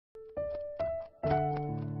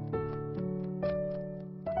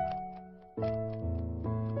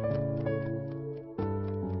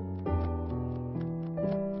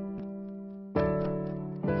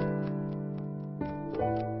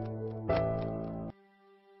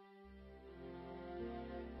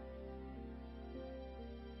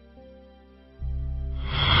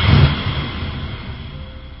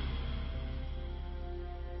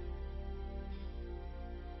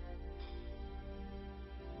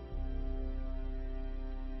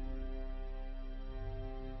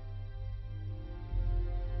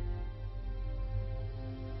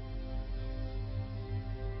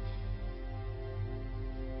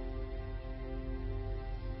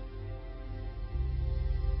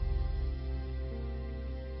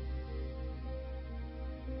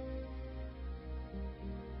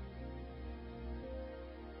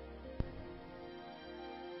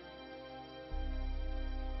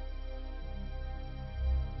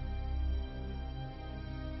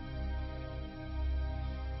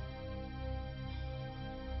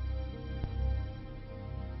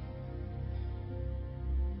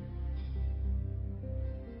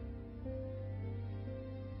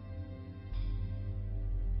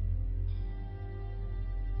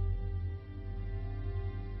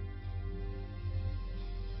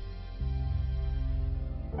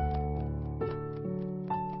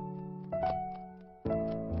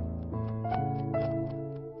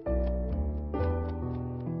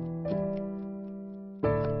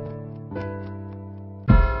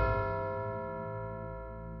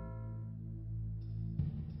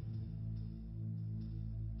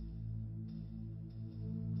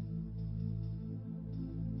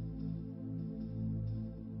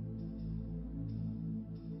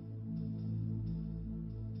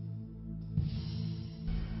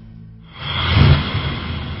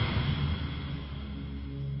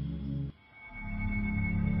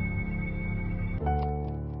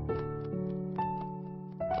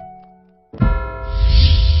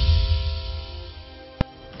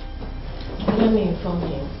let me inform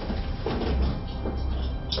him.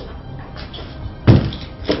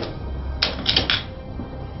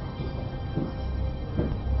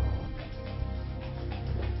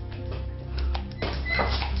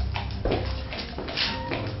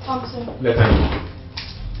 Let her know.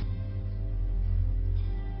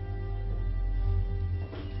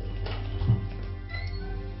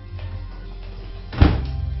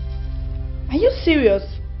 Are you serious?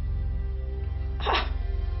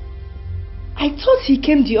 I thought he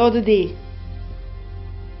came the other day.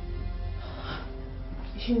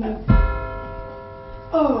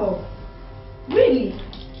 Oh, really?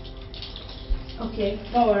 Okay,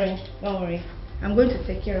 don't worry, don't worry. I'm going to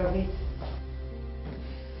take care of it.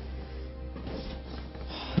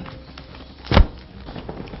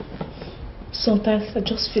 Sometimes I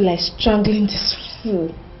just feel like strangling this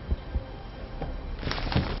fool.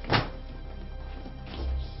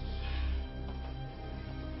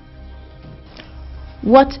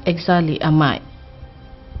 What exactly am I?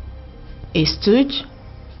 A stooge?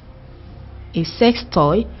 A sex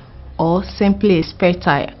toy? Or simply a spare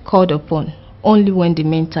tire called upon only when the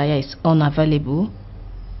main tire is unavailable?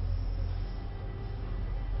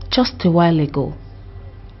 Just a while ago,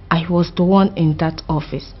 I was the one in that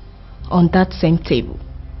office, on that same table.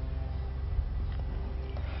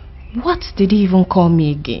 What did he even call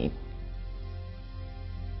me again?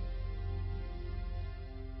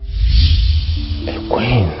 A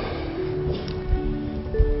queen.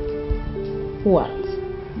 What?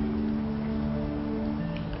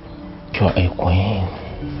 You're a queen.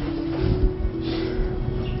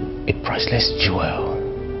 A priceless jewel.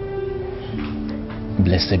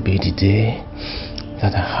 Blessed be the day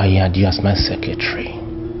that I hired you as my secretary.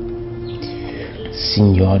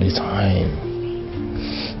 Seeing you all the time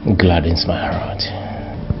gladdens my heart.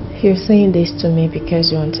 You're saying this to me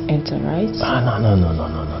because you want to enter, right?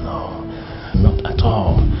 No. Not at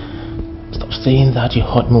all. Stop saying that. You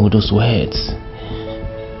hurt me with those words.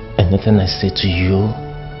 Anything I say to you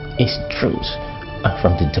is truth and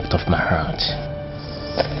from the depth of my heart.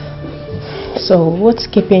 So what's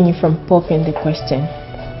keeping you from popping the question?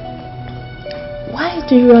 Why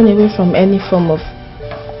do you run away from any form of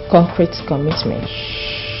concrete commitment?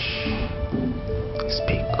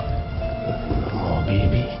 Speak. No more,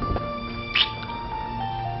 baby.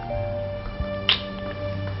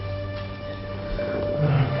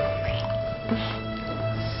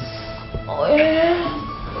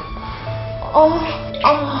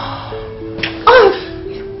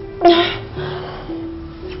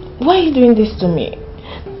 Why are you doing this to me?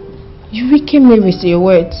 You weaken me with your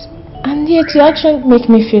words, and yet your actions make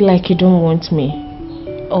me feel like you don't want me.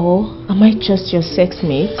 Or am I just your sex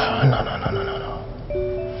mate? No.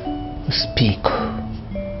 Speak.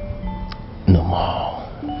 No more.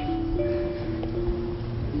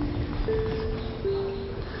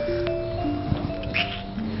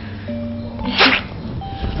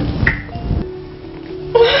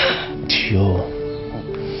 You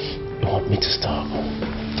want me to stop?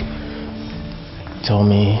 Tell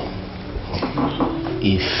me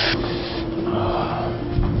if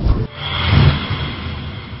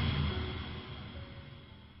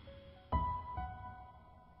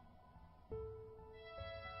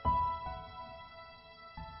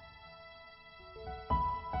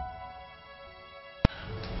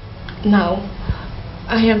Now,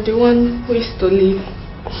 I am the one who is to leave.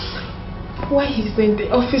 Why is he in the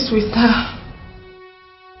office with her?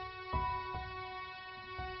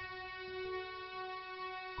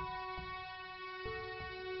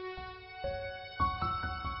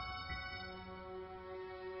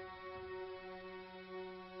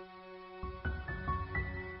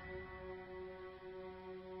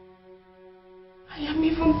 I am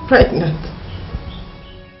even pregnant.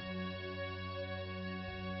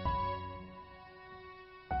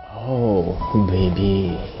 Oh,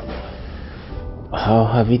 baby. How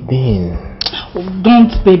have it been? Oh,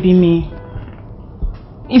 don't baby me.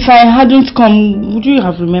 If I hadn't come, would you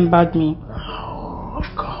have remembered me? Oh, of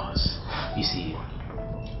course. You see,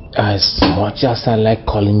 as much as I like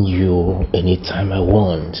calling you anytime I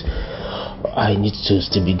want, I need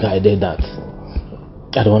to be guided that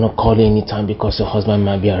I don't want to call you anytime because your husband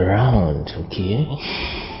might be around, okay?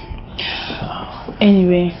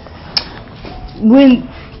 Anyway, when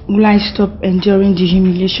will I stop enduring the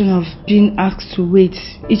humiliation of being asked to wait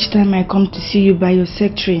each time I come to see you by your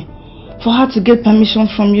secretary? For her to get permission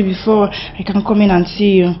from you before I can come in and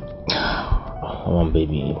see you. Come on,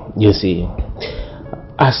 baby. You see,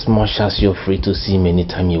 as much as you're free to see me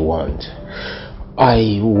anytime you want,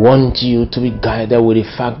 I want you to be guided with the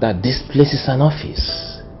fact that this place is an office.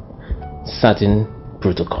 Certain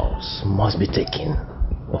protocols must be taken,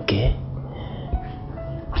 okay?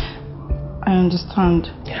 I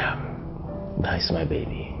understand. Yeah, that's my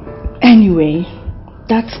baby. Anyway,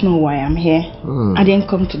 that's not why I'm here. Mm. I didn't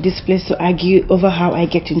come to this place to argue over how I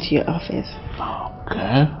get into your office.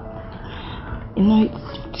 Okay. You know,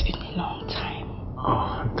 it's been a long time.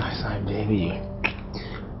 Oh, that's my baby.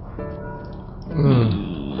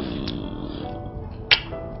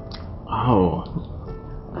 Oh.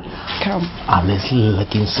 Come. Honestly,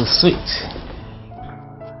 looking so sweet.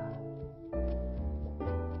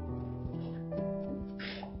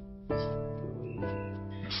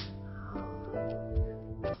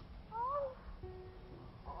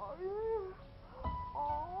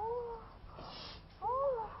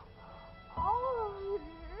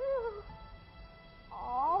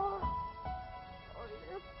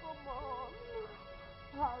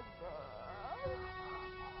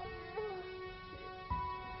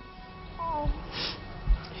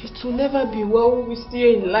 It will never be well with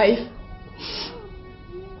you in life.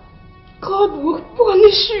 God will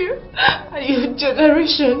punish you and your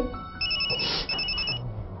generation.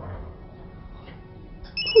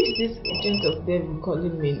 Who is this agent of devil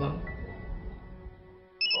calling me now?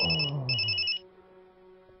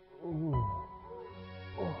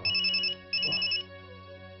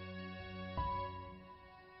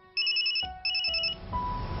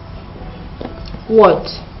 What?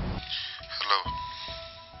 Hello.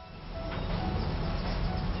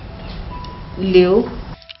 Leo?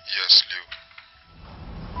 Yes,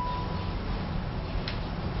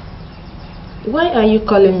 Leo. Why are you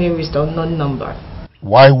calling me with the unknown number?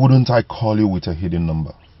 Why wouldn't I call you with a hidden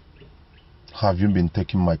number? Have you been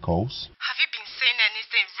taking my calls? Have you been saying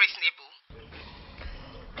anything reasonable?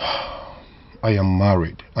 I am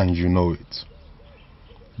married and you know it.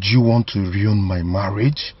 Do you want to ruin my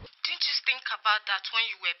marriage? Didn't you think about that when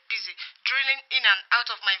you were busy drilling in and out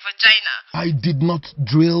of my vagina? I did not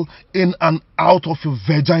drill in and out of your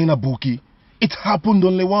vagina, Buki. It happened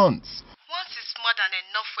only once. Once is more than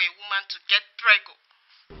enough for a woman to get preggo.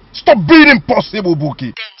 Stop being impossible,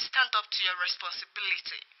 Buki. Then stand up to your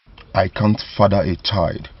responsibility. I can't father a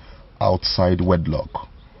child outside wedlock.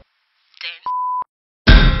 Then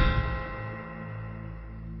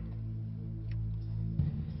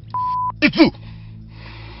It too.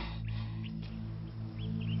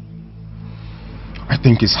 I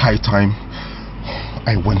think it's high time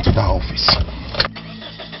I went to the office.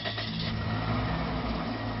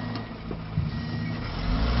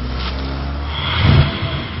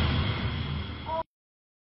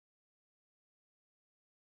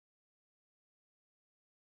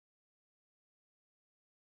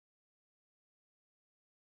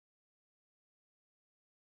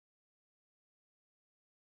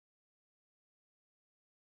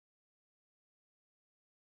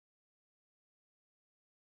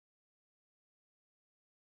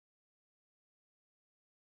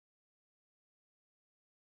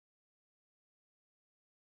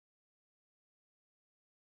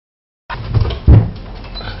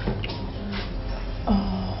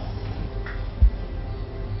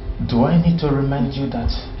 Do I need to remind you that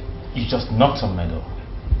you just knocked on my door?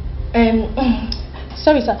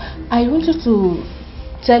 sorry sir, I wanted to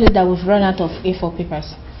tell you that we've run out of A4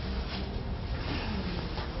 papers.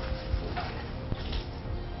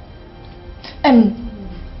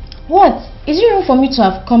 What? Is it wrong for me to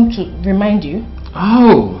have come to remind you?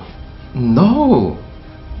 Oh, no.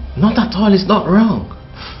 Not at all, it's not wrong.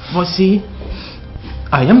 But see,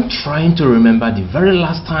 I am trying to remember the very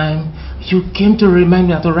last time you came to remind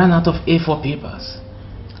me that I ran out of A4 papers.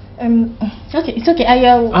 It's okay,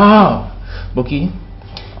 Boki,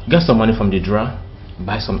 get some money from the drawer,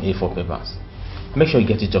 buy some A4 papers. Make sure you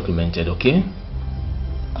get it documented, okay?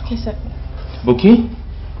 Okay, sir. Boki,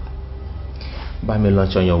 buy me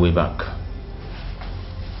lunch on your way back.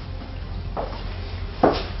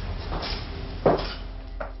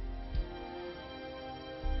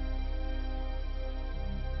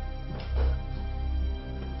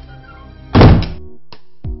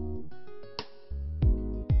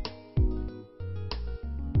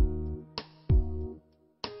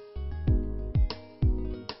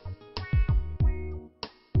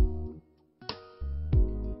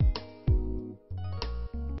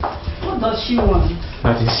 What does she want?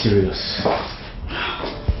 Nothing serious.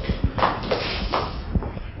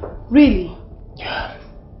 Really? Yeah.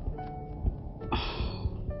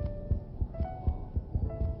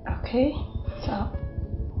 Okay, so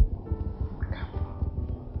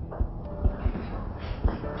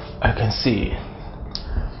I can see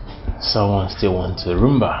someone still wants a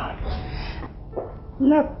Roomba.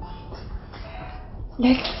 no.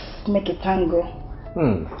 Let's make a tango.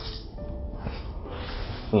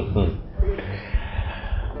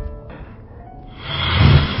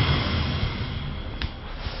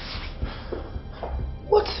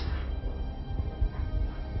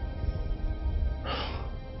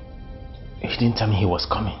 He didn't tell me he was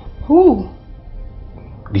coming. Who?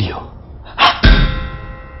 Leo.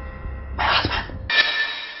 My husband.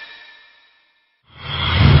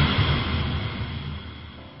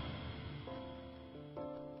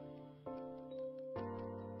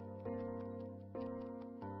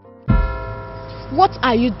 What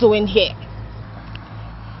are you doing here?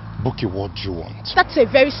 Buki, what do you want? That's a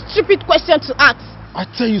very stupid question to ask. I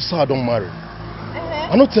tell you, sir, I don't marry.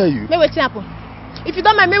 I don't tell you. May wait happen. If you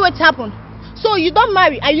don't marry, may wait happen. So you don't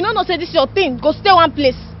marry and you don't know say this is your thing. Go stay one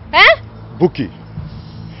place. Eh? Buki,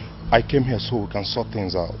 I came here so we can sort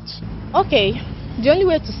things out. Okay. The only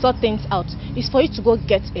way to sort things out is for you to go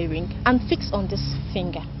get a ring and fix on this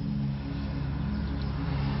finger.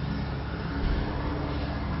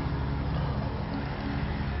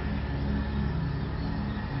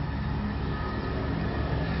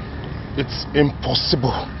 It's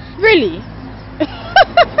impossible. Really?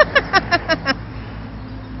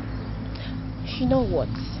 You know what?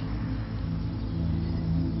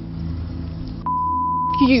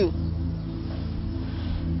 You.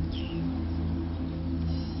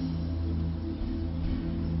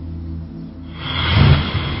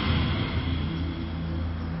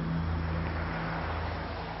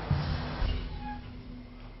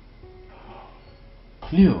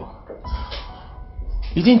 Leo,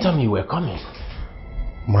 you didn't tell me you were coming.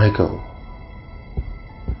 Michael,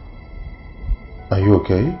 are you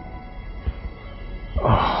okay?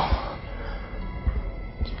 Oh.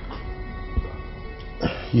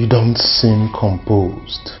 You don't seem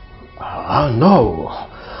composed. No.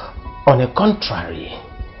 On the contrary,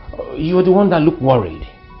 you're the one that looked worried.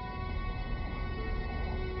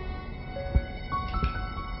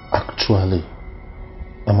 Actually,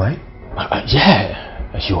 am I?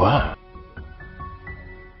 Yeah, you are.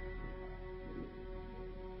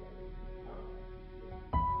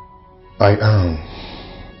 I am.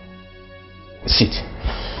 Sit.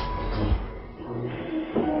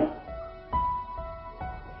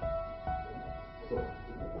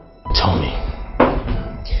 Tell me,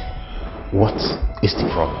 what is the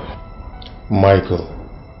problem? Michael,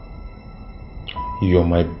 you're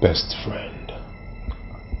my best friend.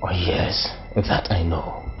 Oh yes, that I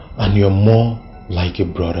know. And you're more like a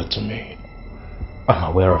brother to me.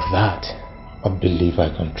 I'm aware of that. I believe I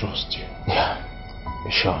can trust you. Yeah,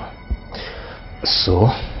 sure. So,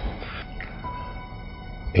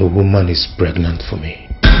 a woman is pregnant for me.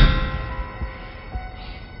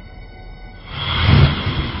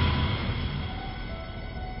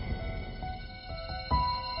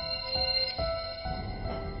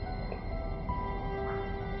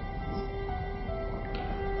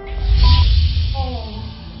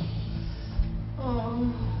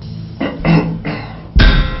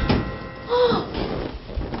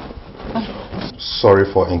 Sorry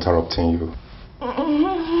for interrupting you.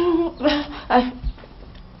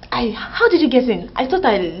 How did you get in? I thought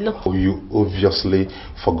I locked. You obviously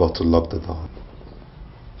forgot to lock the door.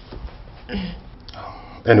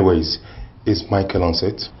 Anyways, is Michael on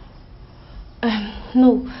set?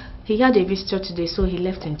 No, he had a visitor today, so he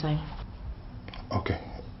left in time. Okay.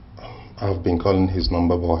 I've been calling his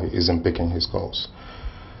number, but he isn't picking his calls.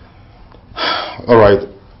 Alright.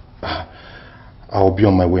 I'll be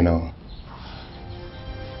on my way now.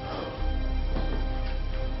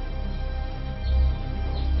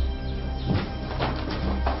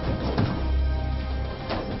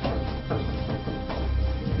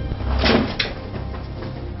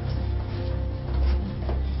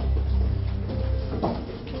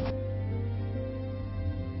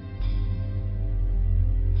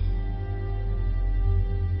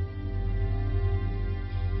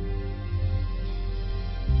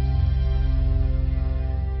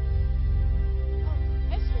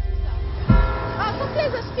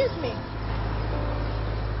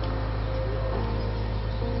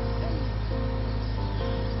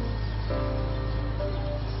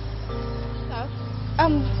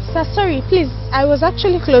 Sir, sorry, please. I was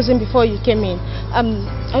actually closing before you came in.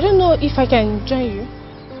 I don't know if I can join you.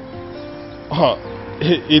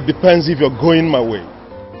 It depends if you're going my way.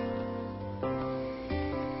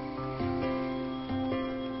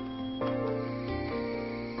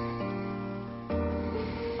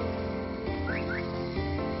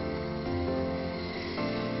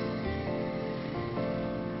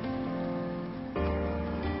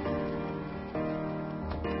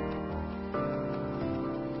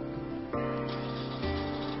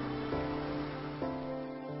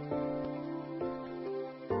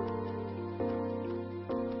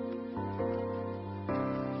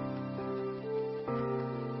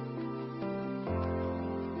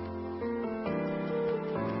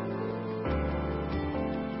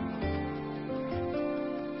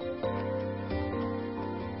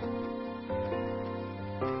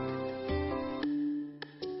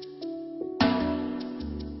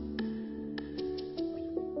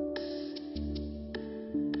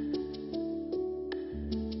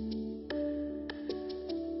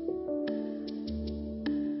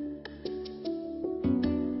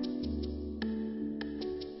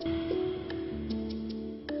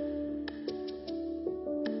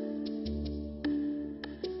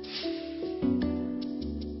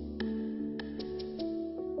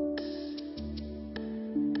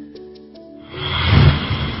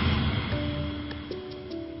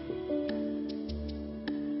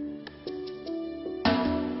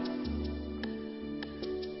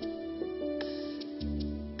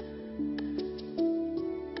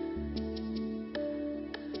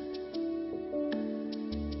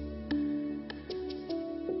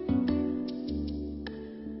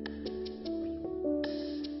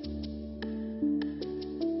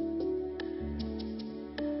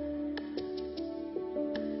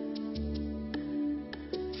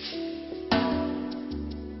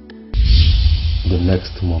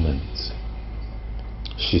 next moment,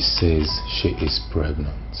 she says she is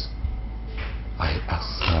pregnant. I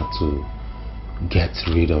asked her to get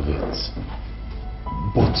rid of it,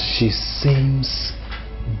 but she seems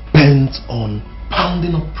bent on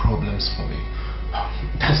pounding up problems for me.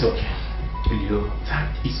 That's okay. Leo,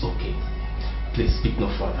 that is okay. Please speak no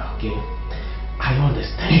further, okay? I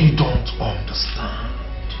understand. You don't understand.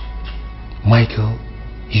 Michael,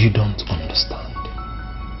 you don't understand.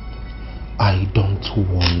 I don't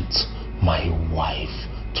want my wife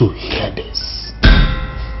to hear this.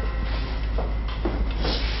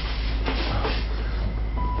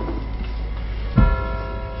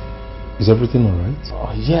 Is everything alright?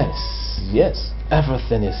 Oh, yes.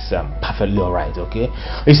 Everything is perfectly alright, okay?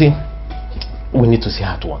 You see, we need to see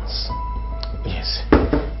her at once. Yes.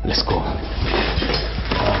 Let's go.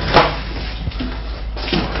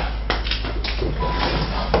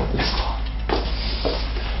 Let's go.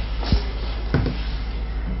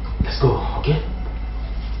 Let's go, okay?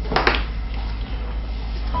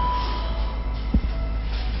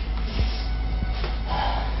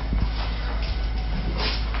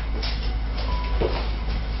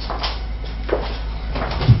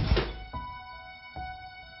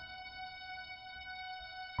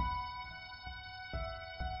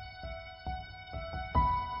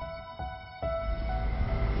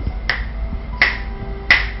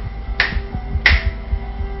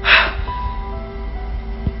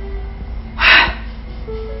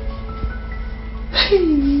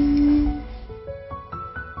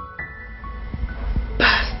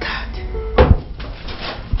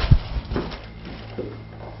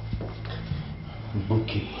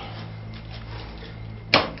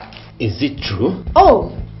 Is it true?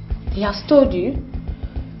 Oh, he has told you?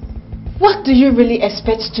 What do you really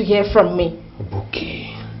expect to hear from me? Buki,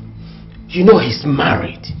 you know he's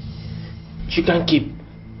married. She can't keep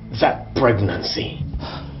that pregnancy.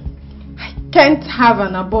 I can't have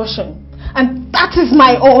an abortion, and that is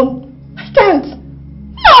my own. I can't.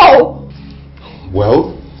 No!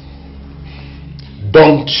 Well,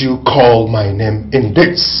 don't you call my name in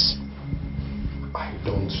this. I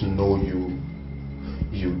don't know you.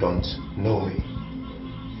 You don't know me.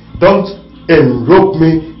 Don't enrope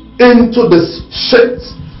me into this shit.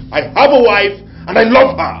 I have a wife and I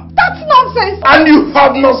love her. That's nonsense. And you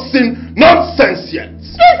have not seen nonsense yet.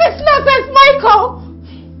 This is nonsense, Michael.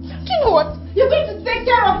 You know what? You're going to take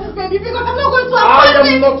care of this baby because I'm not going to abort it. I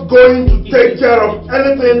am not going to take care of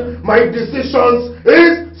anything. My decision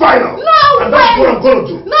is final. No and way. That's what I'm going to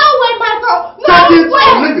do. No way, Michael. No Take it way.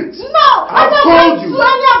 or leave it. No. I've I'm told not you. going to do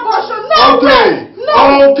any abortion. No Okay. way.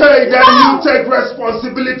 No. Okay, then No. you take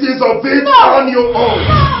responsibilities of it No. on your own.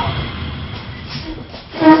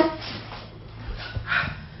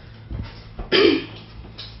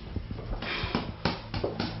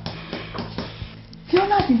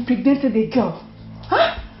 Fiona has impregnated a girl.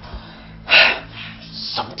 Huh?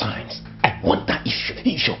 Sometimes I wonder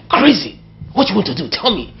if you're crazy. What you want to do?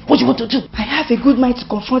 Tell me. What you want to do? I have a good mind to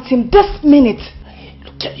confront him this minute. Hey,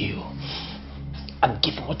 look at you. And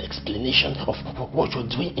give him an explanation of what you're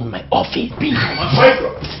doing in my office.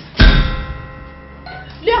 Michael.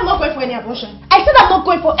 Leo, I'm not going for any abortion. I said I'm not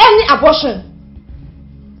going for any abortion.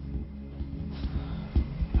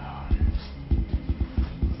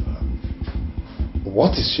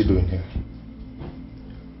 What is she doing here?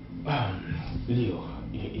 Leo,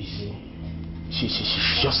 you see,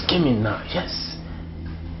 she just came in now. Yes,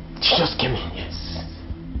 she just came in. Yes.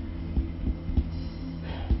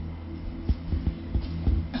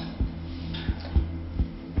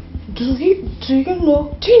 Do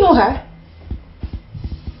you know her?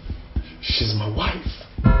 She's my wife.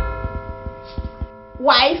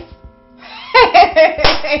 Wife?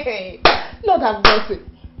 Lord have mercy.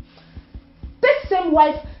 This same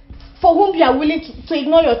wife for whom you are willing to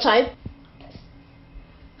ignore your child?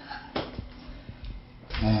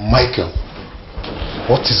 Michael,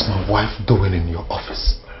 what is my wife doing in your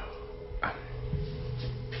office?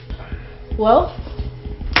 Well,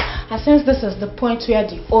 I sense this is the point where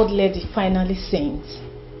the old lady finally sings.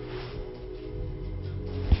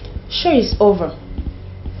 Sure, it's over.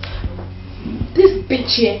 This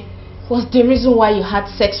bitch here was the reason why you had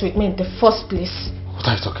sex with me in the first place. What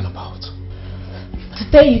are you talking about? The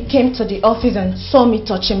day you came to the office and saw me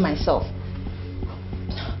touching myself.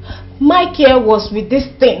 Mike here was with this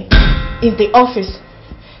thing in the office.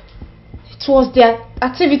 It was their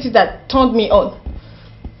activity that turned me on,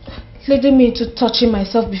 leading me into touching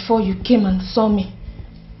myself before you came and saw me.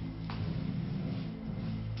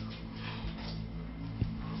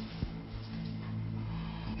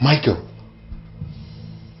 Michael,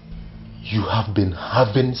 you have been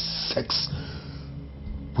having sex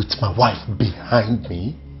with my wife behind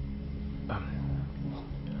me?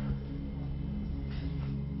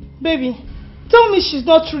 Baby, tell me she's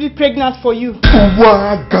not truly pregnant for you.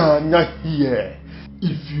 Wagana here.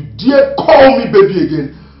 If you dare call me baby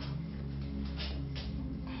again.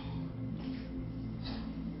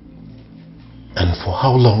 And for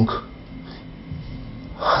how long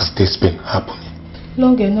has this been happening?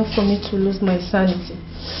 Long enough for me to lose my sanity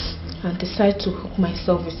and decide to hook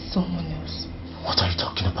myself with someone else. What are you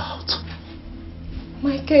talking about?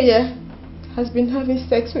 Michael has been having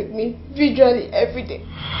sex with me visually every day,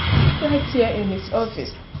 right here in his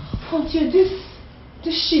office, until this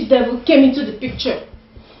shit devil came into the picture.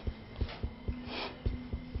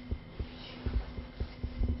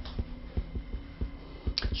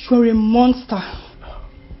 You're a monster.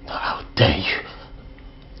 How dare you?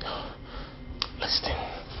 Listen,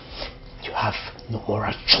 you have no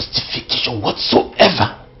moral justification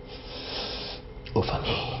whatsoever over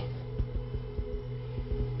me.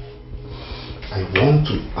 I want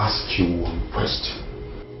to ask you one question.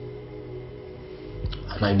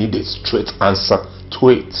 And I need a straight answer to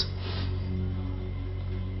it.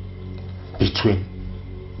 Between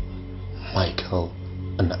Michael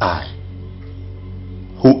and I,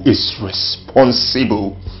 who is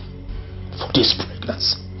responsible for this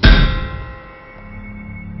pregnancy?